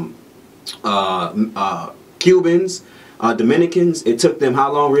 Cubans, Dominicans. It took them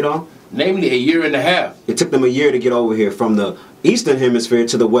how long? Read on. Namely, a year and a half. It took them a year to get over here from the Eastern Hemisphere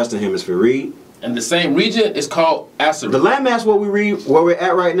to the Western Hemisphere. Read. And the same region is called Astaroth. The landmass where we're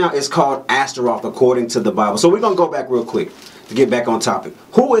at right now is called Astaroth according to the Bible. So we're going to go back real quick to get back on topic.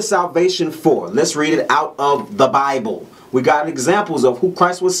 Who is salvation for? Let's read it out of the Bible. We got examples of who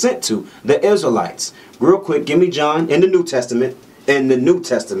Christ was sent to, the Israelites. Real quick, give me John in the New Testament. In the New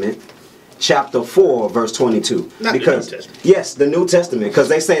Testament. Chapter 4, verse 22. Not because the New Testament. Yes, the New Testament, because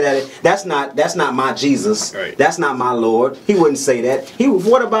they say that that's not my Jesus. Right. That's not my Lord. He wouldn't say that.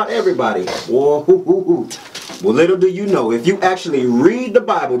 What about everybody? Well, well, little do you know, if you actually read the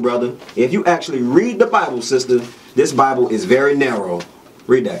Bible, brother, if you actually read the Bible, sister, this Bible is very narrow.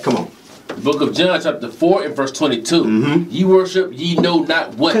 Read that. Come on. The book of John, chapter 4, and verse 22. Ye worship, ye know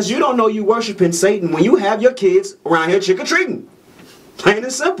not what. Because you don't know you worshiping Satan when you have your kids around here trick-or-treating. Plain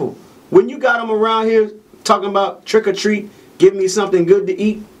and simple. When you got them around here talking about trick or treat, give me something good to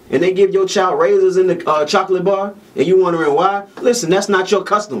eat, and they give your child razors in the chocolate bar, and you wondering why, listen, that's not your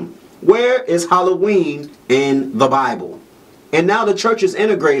custom. Where is Halloween in the Bible? And now the church is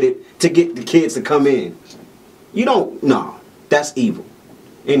integrated to get the kids to come in. You don't, no, that's evil.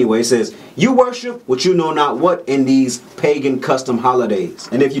 Anyway, it says, you worship what you know not what in these pagan custom holidays.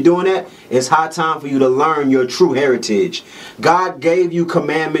 And if you're doing that, it's high time for you to learn your true heritage. God gave you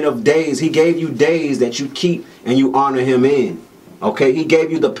commandment of days. He gave you days that you keep and you honor him in. Okay, he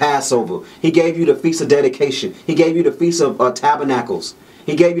gave you the Passover. He gave you the Feast of Dedication. He gave you the Feast of Tabernacles.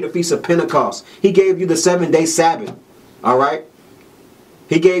 He gave you the Feast of Pentecost. He gave you the 7-day Sabbath. All right.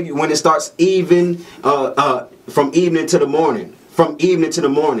 He gave you when it starts even from evening to the morning. From evening to the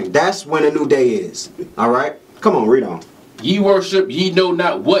morning. That's when a new day is. All right? Come on, read on. Ye worship, ye know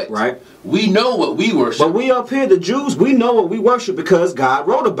not what. Right. We know what we worship. But we up here, the Jews, we know what we worship because God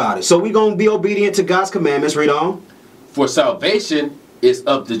wrote about it. So we're going to be obedient to God's commandments. Read on. For salvation is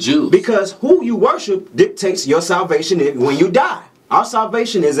of the Jews. Because who you worship dictates your salvation when you die. Our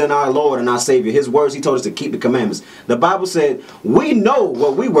salvation is in our Lord and our Savior. His words, he told us to keep the commandments. The Bible said, we know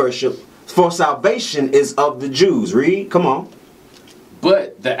what we worship, for salvation is of the Jews. Read. Come on.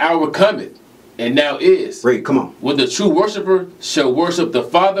 But the hour cometh, and now is. Read, come on. When the true worshiper shall worship the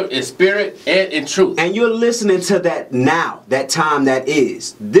Father in spirit and in truth. And you're listening to that now, that time that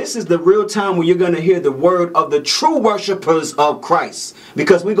is. This is the real time where you're going to hear the word of the true worshipers of Christ.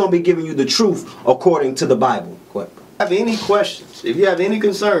 Because we're going to be giving you the truth according to the Bible. Go ahead. If you have any questions, if you have any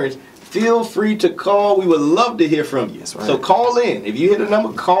concerns, feel free to call. We would love to hear from you. That's right. So call in. If you hit a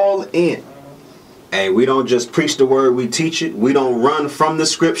number, call in. Hey, we don't just preach the word, we teach it. We don't run from the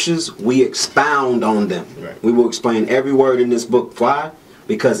scriptures, we expound on them. Right. We will explain every word in this book. Why?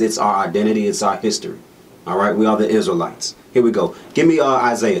 Because it's our identity, it's our history. All right, we are the Israelites. Here we go. Give me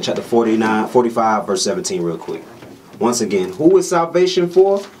Isaiah chapter 45, verse 17 real quick. Once again, who is salvation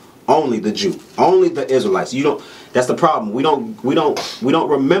for? Only the Jew. Only the Israelites. You don't. That's the problem. We don't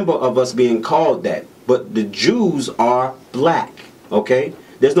remember of us being called that. But the Jews are black. Okay?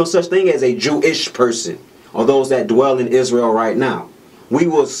 There's no such thing as a Jewish person. or those that dwell in Israel right now. We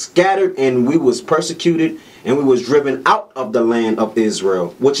was scattered and we was persecuted and we was driven out of the land of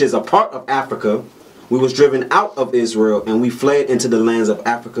Israel, which is a part of Africa. We was driven out of Israel and we fled into the lands of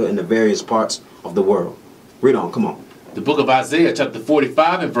Africa and the various parts of the world. Read on, come on. The book of Isaiah chapter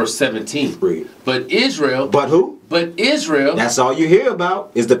 45 and verse 17. Read. But Israel. But who? But Israel. That's all you hear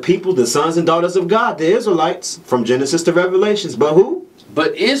about is the people, the sons and daughters of God, the Israelites, from Genesis to Revelations. But who?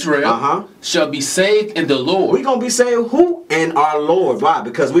 But Israel shall be saved in the Lord. We're going to be saved who? In our Lord. Why?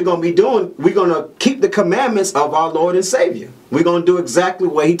 Because we're going to keep the commandments of our Lord and Savior. We're going to do exactly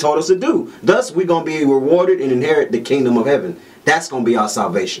what he told us to do. Thus, we're going to be rewarded and inherit the kingdom of heaven. That's going to be our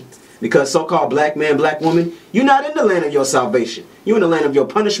salvation. Because so-called black man, black woman, you're not in the land of your salvation. You're in the land of your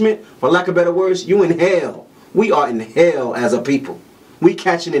punishment. For lack of better words, you in hell. We are in hell as a people. We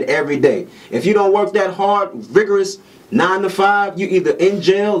catching it every day. If you don't work that hard, rigorous, 9 to 5, you either in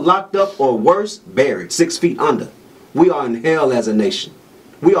jail, locked up, or worse, buried, 6 feet under. We are in hell as a nation.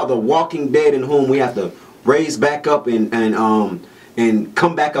 We are the walking dead in whom we have to raise back up and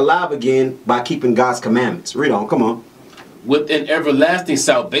come back alive again by keeping God's commandments. Read on, come on. With an everlasting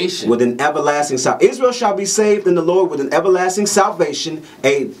salvation. With an everlasting salvation. Israel shall be saved in the Lord with an everlasting salvation,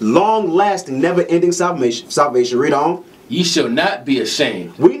 a long-lasting, never-ending salvation. Read on. Ye shall not be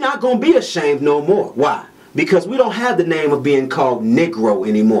ashamed. We're not going to be ashamed no more. Why? Because we don't have the name of being called Negro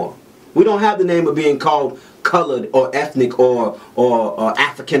anymore. We don't have the name of being called colored or ethnic or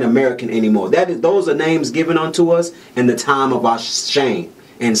African American anymore. Those are names given unto us in the time of our shame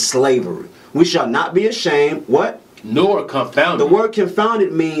and slavery. We shall not be ashamed. What? Nor confounded. The word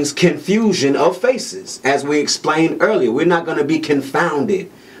confounded means confusion of faces. As we explained earlier, we're not going to be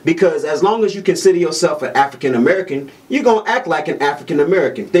confounded. Because as long as you consider yourself an African American, you're going to act like an African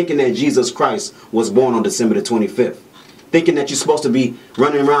American, thinking that Jesus Christ was born on December the 25th. Thinking that you're supposed to be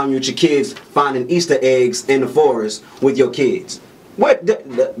running around with your kids, finding Easter eggs in the forest with your kids. What?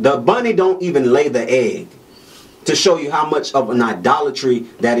 The bunny don't even lay the egg to show you how much of an idolatry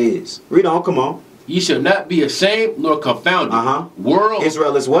that is. Read on, come on. Ye shall not be ashamed nor confounded. World.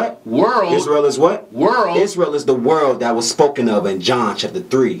 Israel is what? World. Israel is what? World. Israel is the world that was spoken of in John chapter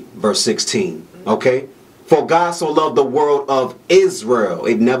 3, verse 16. Okay? For God so loved the world of Israel.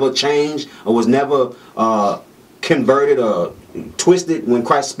 It never changed or was never converted or twisted when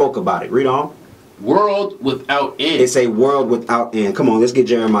Christ spoke about it. Read on. World without end. It's a world without end. Come on, let's get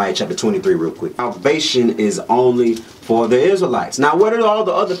Jeremiah chapter 23 real quick. Salvation is only for the Israelites. Now, what are all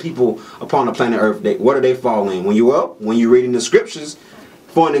the other people upon the planet Earth? What do they fall in? When you're reading the scriptures,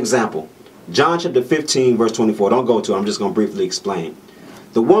 for an example, John chapter 15, verse 24. Don't go to it. I'm just going to briefly explain.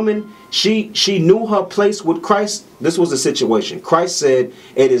 The woman, she knew her place with Christ. This was the situation. Christ said,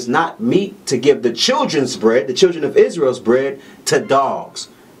 it is not meet to give the children's bread, the children of Israel's bread, to dogs.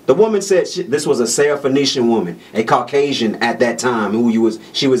 The woman said this was a Syrophoenician woman, a Caucasian at that time,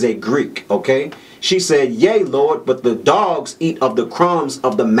 she was a Greek, okay? She said, yea, Lord, but the dogs eat of the crumbs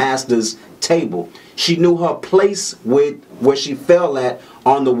of the master's table. She knew her place with where she fell at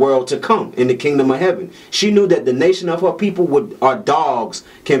on the world to come, in the kingdom of heaven. She knew that the nation of her people are dogs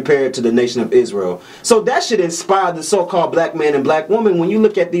compared to the nation of Israel. So that should inspire the so-called black man and black woman. When you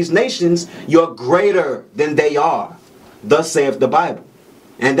look at these nations, you're greater than they are. Thus saith the Bible.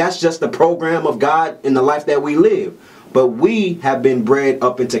 And that's just the program of God in the life that we live. But we have been bred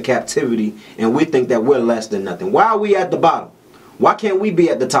up into captivity and we think that we're less than nothing. Why are we at the bottom? Why can't we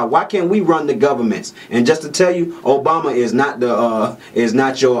be at the top? Why can't we run the governments? And just to tell you, Obama is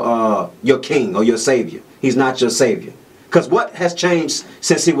not your king or your savior. He's not your savior. Because what has changed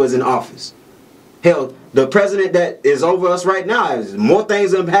since he was in office? Hell, the president that is over us right now, is more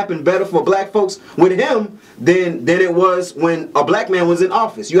things have happened better for black folks with him than it was when a black man was in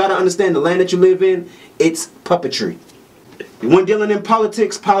office. You got to understand the land that you live in, it's puppetry. When dealing in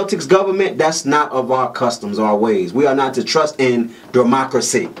politics, government, that's not of our customs or our ways. We are not to trust in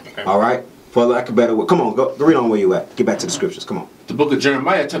democracy. Okay. All right? For lack of a better word. Come on, go read on where you at. Get back to the scriptures. Come on. The book of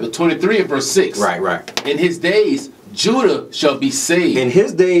Jeremiah, chapter 23 and verse 6. Right. In his days, Judah shall be saved. In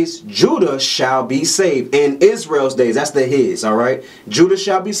his days, Judah shall be saved. In Israel's days, that's the his, all right? Judah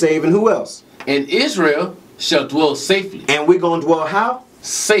shall be saved, and who else? And Israel shall dwell safely. And we're going to dwell how?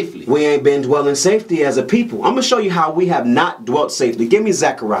 Safely. We ain't been dwelling safety as a people. I'm going to show you how we have not dwelt safely. Give me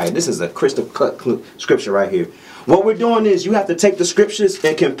Zechariah. This is a crystal cut scripture right here. What we're doing is you have to take the scriptures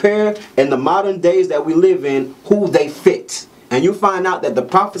and compare in the modern days that we live in who they fit. And you find out that the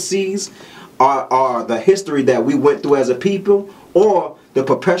prophecies are the history that we went through as a people, or the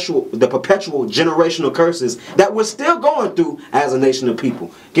perpetual generational curses that we're still going through as a nation of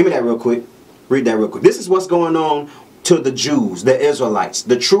people. Give me that real quick. Read that real quick. This is what's going on to the Jews, the Israelites,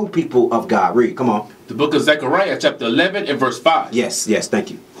 the true people of God. Read, come on. The book of Zechariah, chapter 11 and verse 5. Yes, thank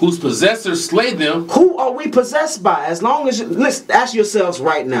you. Whose possessors slay them. Who are we possessed by? As long as listen, ask yourselves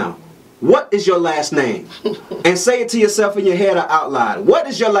right now, what is your last name? And say it to yourself in your head or out loud. What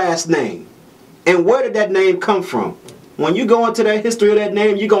is your last name? And where did that name come from? When you go into the history of that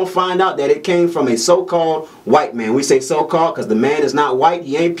name, you're going to find out that it came from a so-called white man. We say so-called because the man is not white.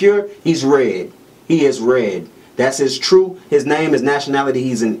 He ain't pure. He's red. He is red. That's his true. His name, his nationality.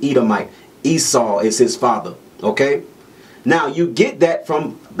 He's an Edomite. Esau is his father. Okay? Now, you get that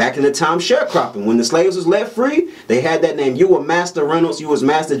from back in the time sharecropping. When the slaves was left free, they had that name. You were Master Reynolds. You was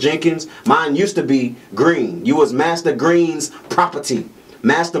Master Jenkins. Mine used to be Green. You was Master Green's property.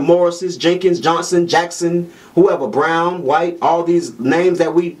 Master Morris's, Jenkins, Johnson, Jackson, whoever, Brown, White, all these names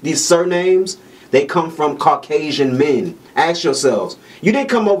that these surnames, they come from Caucasian men. Ask yourselves, you didn't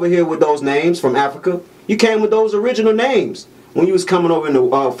come over here with those names from Africa. You came with those original names when you was coming over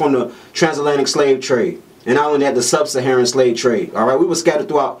from the transatlantic slave trade. And not only that, the sub-Saharan slave trade. All right, we were scattered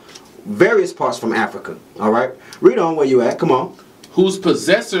throughout various parts from Africa. All right, read on where you at. Come on. Whose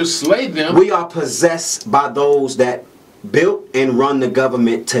possessors slay them. We are possessed by those that built and run the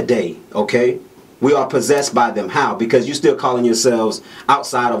government today. Okay, we are possessed by them. How? Because you still calling yourselves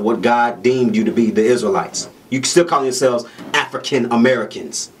outside of what God deemed you to be, the Israelites. You still calling yourselves African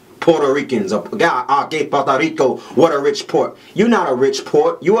Americans. Puerto Ricans, Puerto Rico, what a rich port. You're not a rich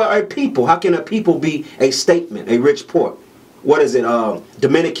port. You are a people. How can a people be a statement, a rich port? What is it?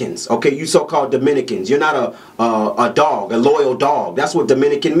 Dominicans. Okay, you so-called Dominicans. You're not a dog, a loyal dog. That's what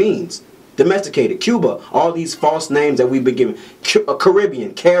Dominican means. Domesticated. Cuba. All these false names that we've been given.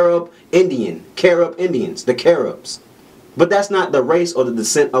 Caribbean, Carib, Indian, Carib Indians, the Caribs. But that's not the race or the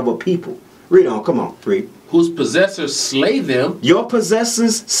descent of a people. Read on. Come on. Read. Whose possessors slay them. Your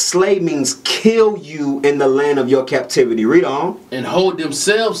possessors slay means kill you in the land of your captivity. Read on. And hold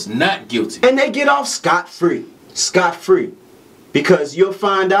themselves not guilty. And they get off scot-free. Scot-free. Because you'll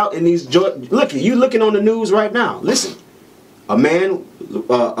find out in these... Look, you looking on the news right now. Listen. A man,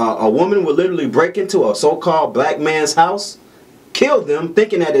 a woman will literally break into a so-called black man's house, kill them,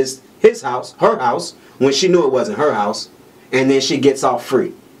 thinking that is his house, her house, when she knew it wasn't her house, and then she gets off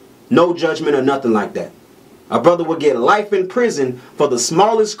free. No judgment or nothing like that. A brother will get life in prison for the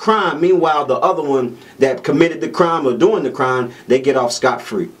smallest crime. Meanwhile, the other one that committed the crime or doing the crime, they get off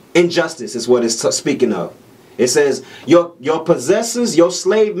scot-free. Injustice is what it's speaking of. It says, your possessors, your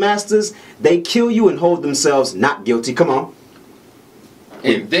slave masters, they kill you and hold themselves not guilty. Come on.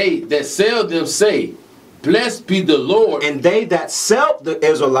 And they that sell them say, blessed be the Lord. And they that sell the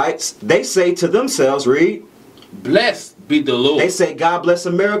Israelites, they say to themselves, read. Blessed be the Lord. They say, God bless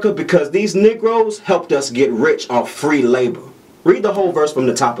America because these Negroes helped us get rich off free labor. Read the whole verse from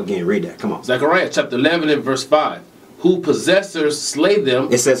the top again. Read that. Come on. Zechariah chapter 11 and verse 5. Who possessors slay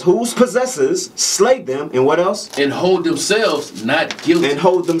them. It says, whose possessors slay them. And what else? And hold themselves not guilty. And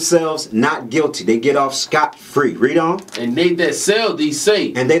hold themselves not guilty. They get off scot-free. Read on. And they that sell these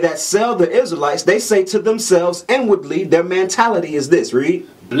say. And they that sell the Israelites, they say to themselves inwardly, their mentality is this. Read.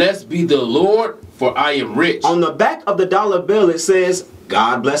 Blessed be the Lord, for I am rich. On the back of the dollar bill, it says,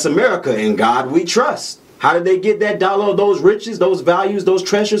 God bless America, and God we trust. How did they get that dollar, those riches, those values, those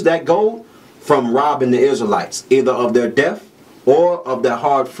treasures, that gold? From robbing the Israelites, either of their death or of their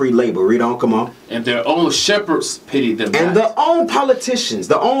hard free labor. Read on, come on. And their own shepherds pity them. And their own politicians,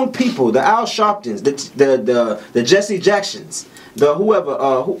 their own people, the Al Sharptons, the Jesse Jacksons, the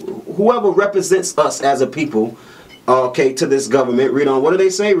whoever represents us as a people, okay, to this government. Read on. What do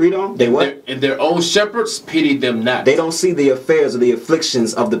they say? Read on. They what? And their own shepherds pity them not. They don't see the affairs or the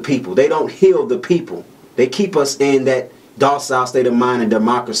afflictions of the people. They don't heal the people. They keep us in that docile state of mind and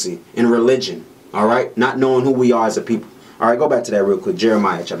democracy and religion. All right? Not knowing who we are as a people. All right, go back to that real quick.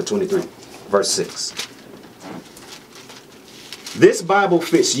 Jeremiah chapter 23, verse 6. This Bible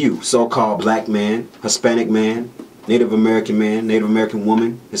fits you, so-called black man, Hispanic man, Native American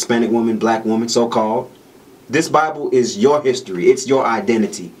woman, Hispanic woman, black woman, so-called. This Bible is your history. It's your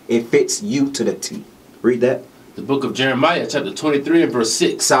identity. It fits you to the T. Read that. The book of Jeremiah, chapter 23 and verse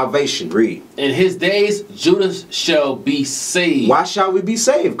 6. Salvation, read. In his days, Judah shall be saved. Why shall we be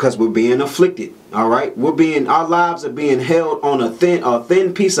saved? Because we're being afflicted. All right? Our lives are being held on a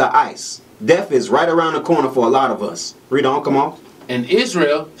thin piece of ice. Death is right around the corner for a lot of us. Read on, come on. And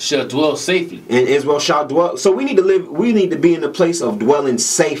Israel shall dwell safely. And Israel shall dwell. So we need to be in the place of dwelling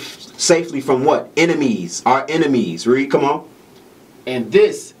safely from what? Enemies. Our enemies. Read, come on. And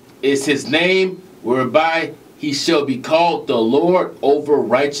this is his name, whereby he shall be called the Lord over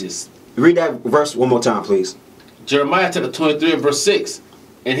righteous. Read that verse one more time, please. Jeremiah chapter 23 and verse 6.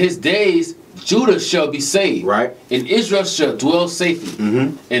 In his days, Judah shall be saved, right, and Israel shall dwell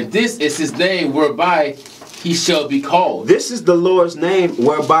safely. And this is his name whereby he shall be called. This is the Lord's name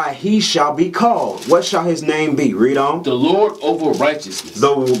whereby he shall be called. What shall his name be? Read on. The Lord over righteousness.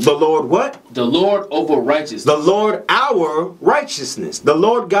 The Lord what? The Lord over righteousness. The Lord our righteousness. The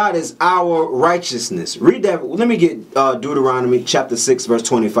Lord God is our righteousness. Read that. Let me get Deuteronomy chapter 6 verse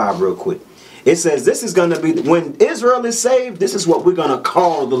 25 real quick. It says this is going to be, when Israel is saved, this is what we're going to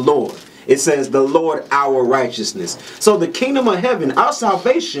call the Lord. It says the Lord our righteousness. So the kingdom of heaven, our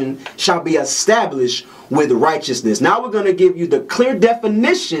salvation shall be established with righteousness. Now we're going to give you the clear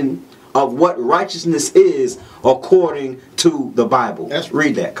definition of what righteousness is according to the Bible. Let's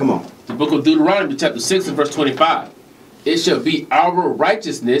read that. Come on. The book of Deuteronomy chapter 6 and verse 25. It shall be our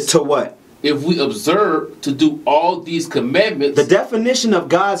righteousness. To what? If we observe to do all these commandments. The definition of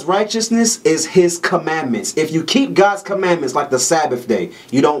God's righteousness is his commandments. If you keep God's commandments, like the Sabbath day,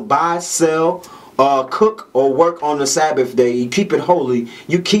 you don't buy, sell, cook, or work on the Sabbath day, you keep it holy,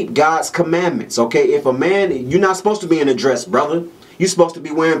 you keep God's commandments, okay? If a man, you're not supposed to be in a dress, brother. You're supposed to be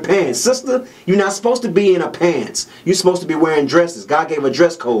wearing pants. Sister, you're not supposed to be in a pants. You're supposed to be wearing dresses. God gave a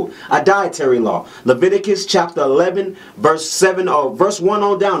dress code, a dietary law. Leviticus chapter 11, verse 7, or verse 1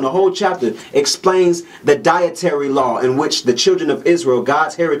 on down, the whole chapter explains the dietary law in which the children of Israel,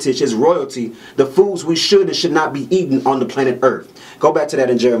 God's heritage, his royalty, the foods we should and should not be eaten on the planet Earth. Go back to that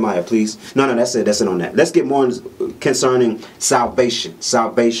in Jeremiah, please. No, that's it. That's it on that. Let's get more concerning salvation.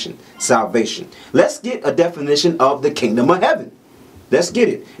 Salvation. Salvation. Let's get a definition of the kingdom of heaven. Let's get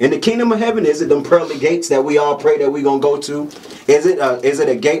it. In the kingdom of heaven, is it them pearly gates that we all pray that we're going to go to? Is it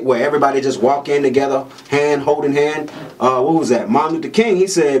a gate where everybody just walk in together, hand holding hand? What was that? Martin Luther King, he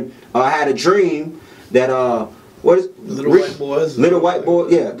said, I had a dream that, what is Little white boys. Little white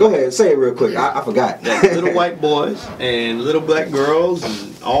boys. Yeah, go ahead. Say it real quick. I forgot. Little white boys and little black girls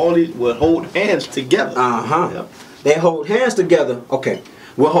and all these will hold hands together. Yep. They hold hands together. Okay.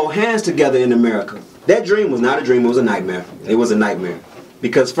 We'll hold hands together in America. That dream was not a dream, it was a nightmare. It was a nightmare.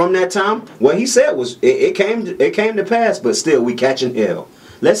 Because from that time, what he said was, it came to pass, but still we catching hell.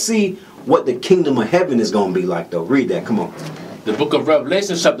 Let's see what the kingdom of heaven is going to be like, though. Read that, come on. The book of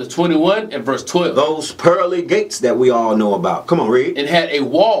Revelation, chapter 21 and verse 12. Those pearly gates that we all know about. Come on, read. And had a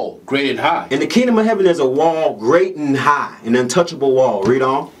wall great and high. In the kingdom of heaven, there's a wall great and high, an untouchable wall. Read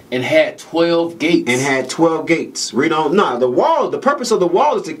on. And had 12 gates. And had 12 gates. Read on. No, the wall, the purpose of the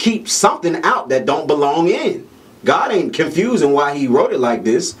wall is to keep something out that don't belong in. God ain't confusing why he wrote it like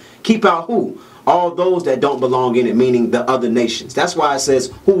this. Keep out who? All those that don't belong in it, meaning the other nations. That's why it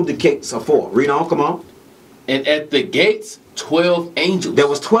says who the gates are for. Read on, come on. And at the gates, 12 angels. There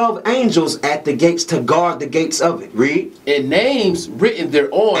was 12 angels at the gates to guard the gates of it. Read. And names written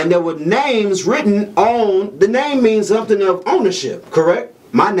thereon. And there were names written on. The name means something of ownership, correct?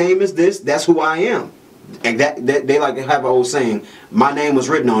 My name is this, that's who I am. And that they like to have an old saying, my name was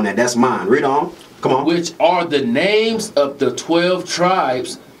written on that, that's mine. Read on. Come on. Which are the names of the 12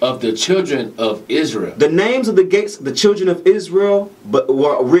 tribes of the children of Israel. The names of the gates, the children of Israel, but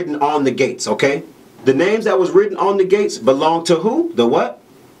were written on the gates, okay? The names that was written on the gates belong to who? The what?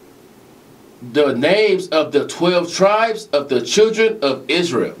 The names of the 12 tribes of the children of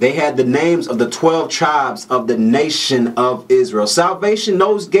Israel. They had the names of the 12 tribes of the nation of Israel. Salvation,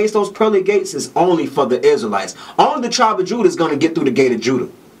 those gates, those pearly gates is only for the Israelites. Only the tribe of Judah is going to get through the gate of Judah.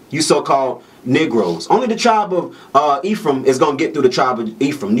 You so-called Negroes. Only the tribe of Ephraim is going to get through the tribe of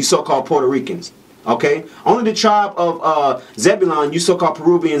Ephraim. You so-called Puerto Ricans. Okay? Only the tribe of Zebulon, you so-called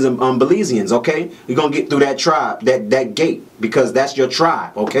Peruvians and Belizeans, okay? You're going to get through that tribe, that gate, because that's your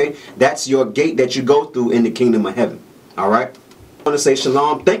tribe, okay? That's your gate that you go through in the kingdom of heaven, all right? I want to say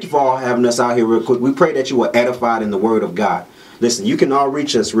shalom. Thank you for all having us out here real quick. We pray that you were edified in the word of God. Listen, you can all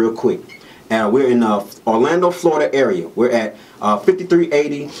reach us real quick. We're in Orlando, Florida area. We're at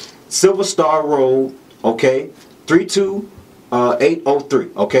 5380 Silver Star Road, okay? 32803,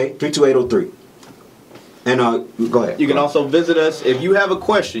 okay? 32803. And go ahead. You can also visit us. If you have a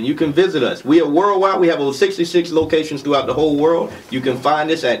question, you can visit us. We are worldwide. We have over 66 locations throughout the whole world. You can find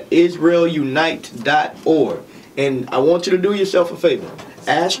us at IsraelUnite.org. And I want you to do yourself a favor.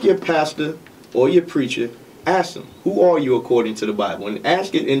 Ask your pastor or your preacher, ask them, who are you according to the Bible? And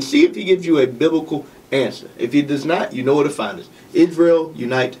ask it and see if he gives you a biblical answer. If he does not, you know where to find us.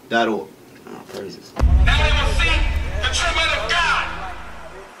 IsraelUnite.org. Oh, praises. Now they will see the true men of God.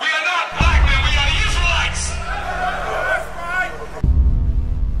 We are not black men, we are the Israelites.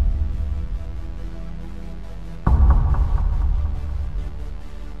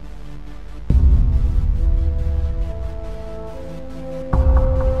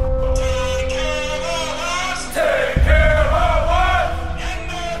 Take care of us, and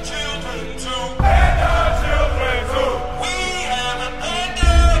their children too.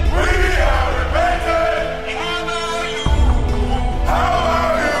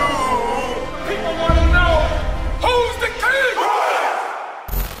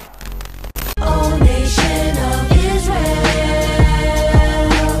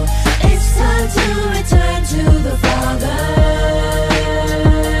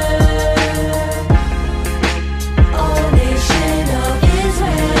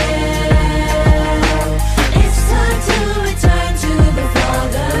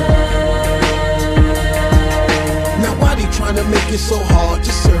 hard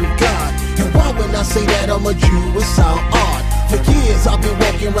to serve God. And why when I say that I'm a Jew, it sound odd? For years I've been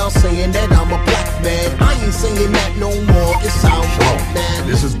walking around saying that I'm a black man. I ain't saying that no more, it sound wrong, man.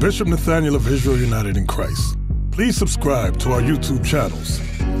 This is Bishop Nathaniel of Israel United in Christ. Please subscribe to our YouTube channels.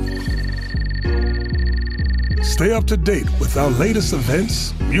 Stay up to date with our latest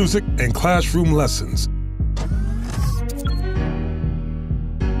events, music, and classroom lessons.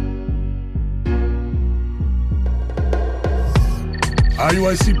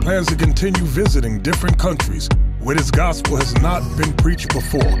 IUIC plans to continue visiting different countries where this gospel has not been preached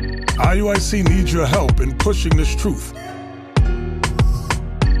before. IUIC needs your help in pushing this truth.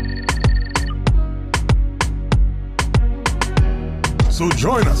 So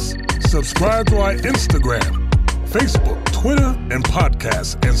join us. Subscribe to our Instagram, Facebook, Twitter, and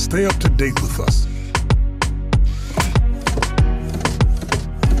podcasts, and stay up to date with us.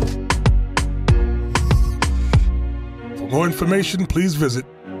 For more information, please visit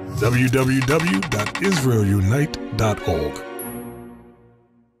www.israelunite.org.